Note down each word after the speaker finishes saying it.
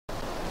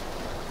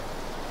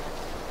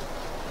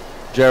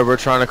Jared, we're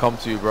trying to come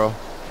to you, bro.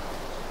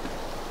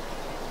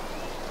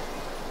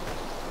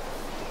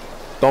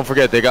 Don't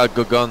forget, they got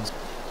good guns.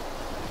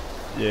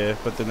 Yeah,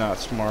 but they're not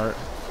smart.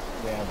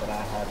 Yeah, but I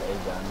have a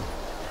gun.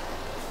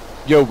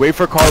 Yo, wait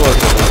for Carlos.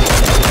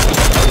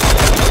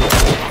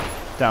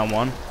 Down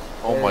one.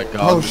 Oh my god.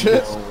 Oh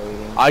shit.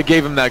 I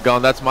gave him that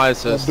gun. That's my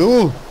assist.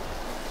 Dude.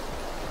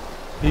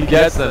 He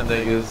gets them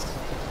niggas.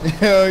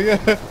 Hell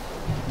yeah.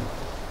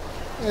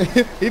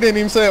 He didn't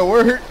even say a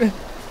word.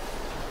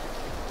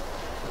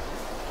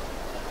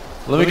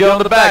 Let me get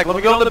on the back. Let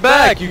me get on the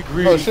back, you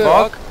greedy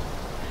fuck.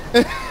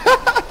 I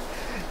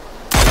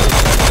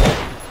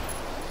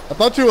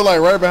thought you were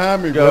like right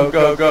behind me, Go,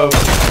 bro. go, go.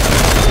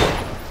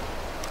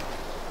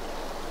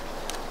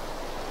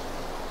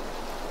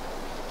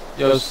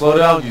 Yo, slow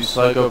down, you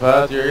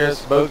psychopath. You're gonna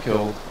get both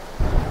killed.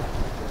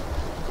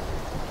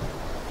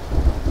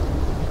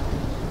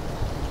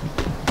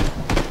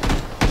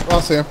 Oh,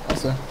 I see him. I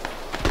see him.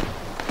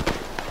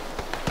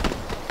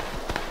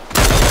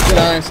 Get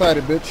iron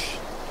sighted, bitch.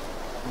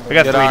 I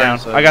got Get 3 iron down.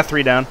 sighted. I got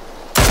 3 down.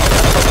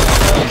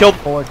 Killed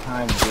 4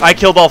 times. Dude. I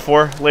killed all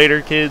 4.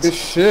 Later, kids. Good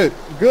shit.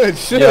 Good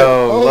shit.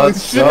 Yo, Holy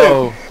let's shit.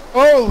 go.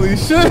 Holy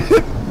shit.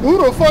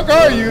 Who the fuck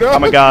are you, though? Oh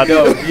my god.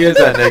 Yo, he is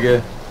that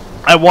nigga.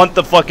 I want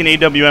the fucking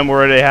AWM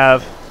where they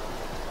have.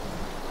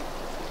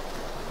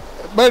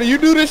 Buddy, you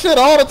do this shit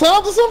all the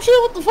time or some shit?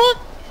 What the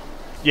fuck?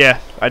 Yeah,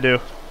 I do.